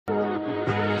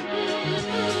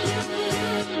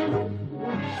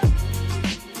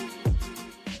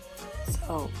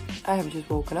I have just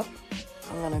woken up.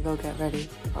 I'm gonna go get ready.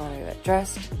 I'm gonna get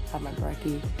dressed, have my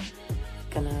brekkie,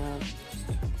 gonna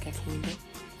just get cleaned up,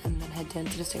 and then head down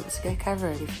to the stables to get Cara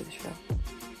ready for the show.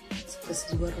 So this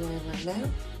is what I'm wearing right now.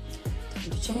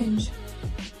 Time to change.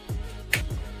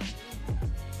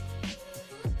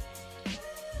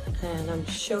 And I'm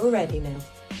show ready now.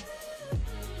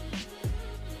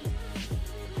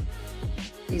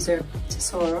 These are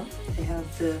Tesoro. They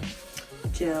have the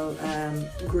gel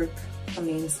grip on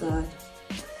the inside.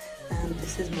 And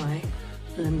this is my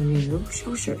new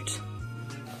show shirt.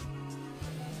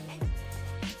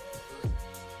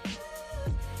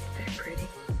 Very pretty.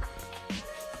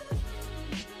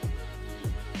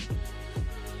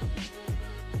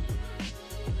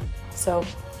 So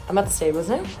I'm at the stables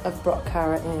now. I've brought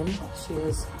Cara in. She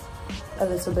is a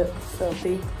little bit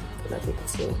filthy, like you can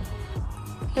see. A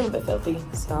little bit filthy,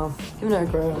 so giving her a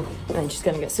groom, and then she's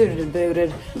gonna get suited and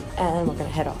booted, and we're gonna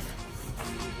head off.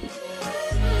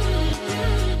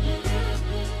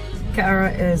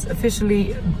 Cara is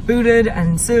officially booted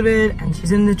and suited, and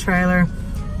she's in the trailer.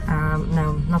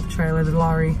 No, not the trailer, the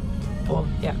lorry. Well,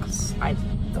 yeah, because I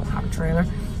don't have a trailer,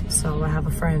 so I have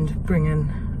a friend bringing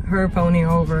her pony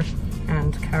over,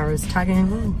 and Cara's tagging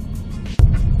along.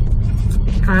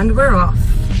 And we're off.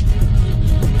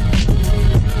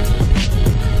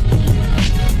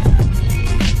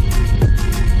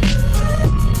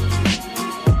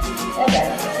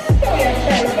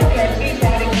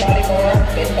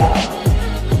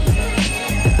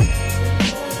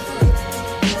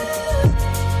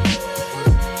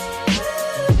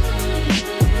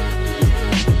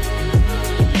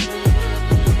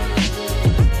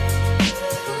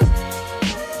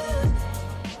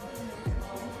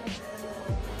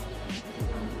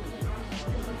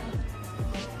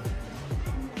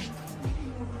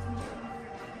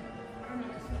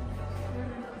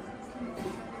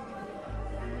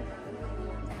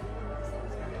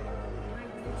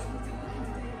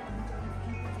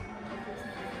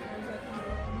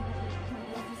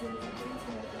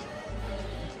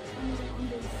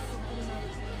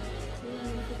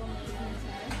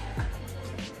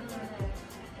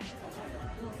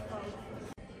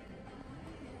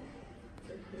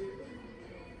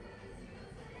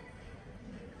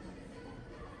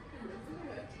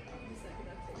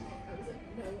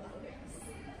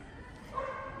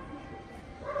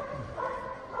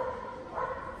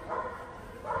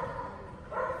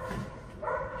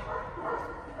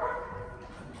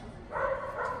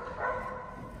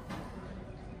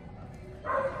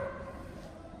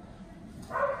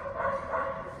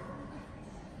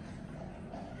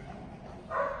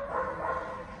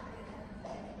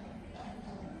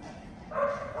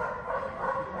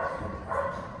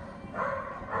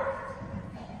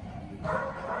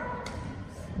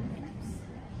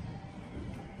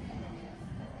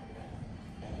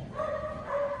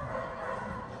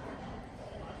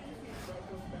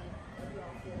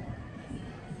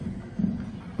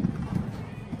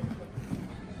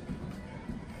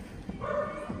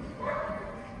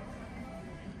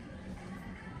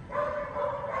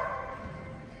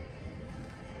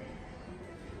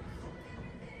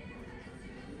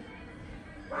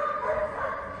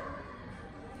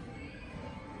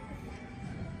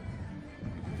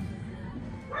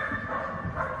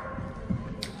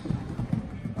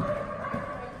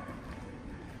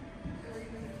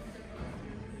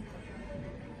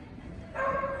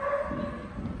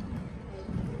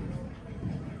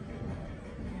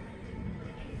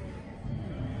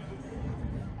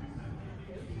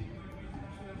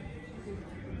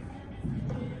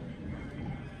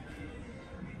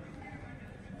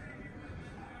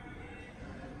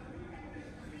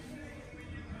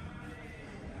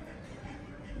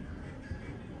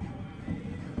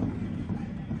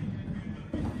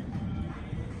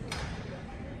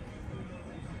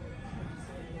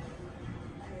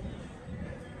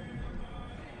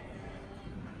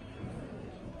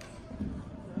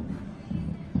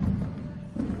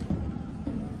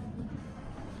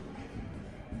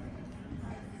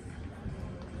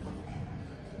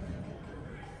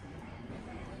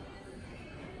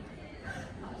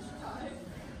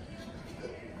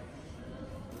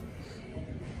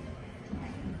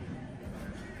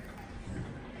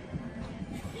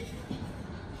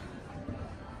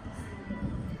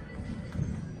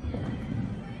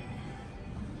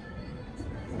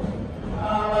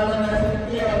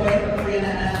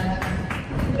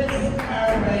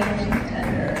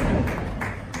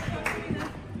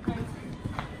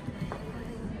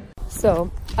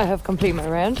 So I have completed my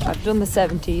round. I've done the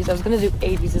 70s. I was going to do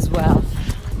 80s as well,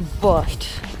 but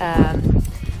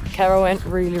Cara went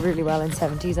really well in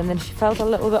 70s, and then she felt a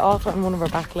little bit off on one of her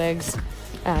back legs,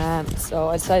 So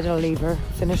I decided I'll leave her,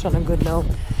 finish on a good note.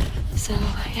 So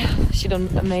yeah, she done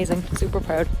amazing, super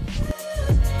proud.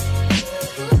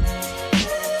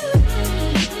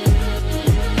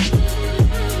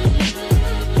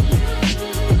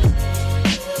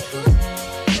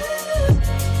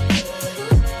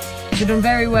 She done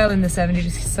very well in the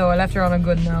 70s, so I left her on a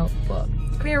good note, but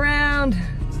clear round.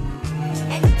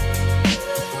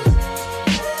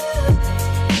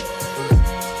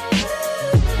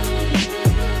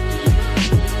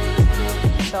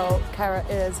 So Cara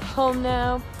is home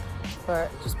now. We're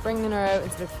just bringing her out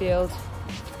into the field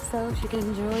so she can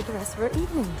enjoy the rest of her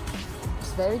evening.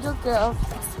 She's a very good girl,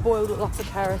 spoiled with lots of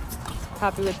carrots.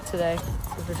 Happy with today,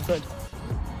 super good.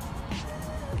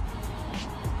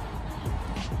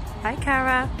 Hi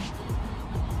Cara.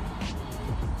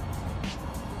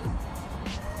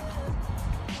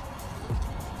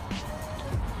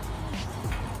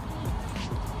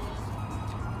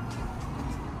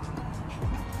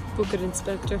 Book it,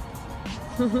 Inspector.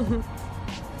 She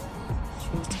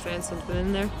must have found something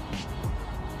in there.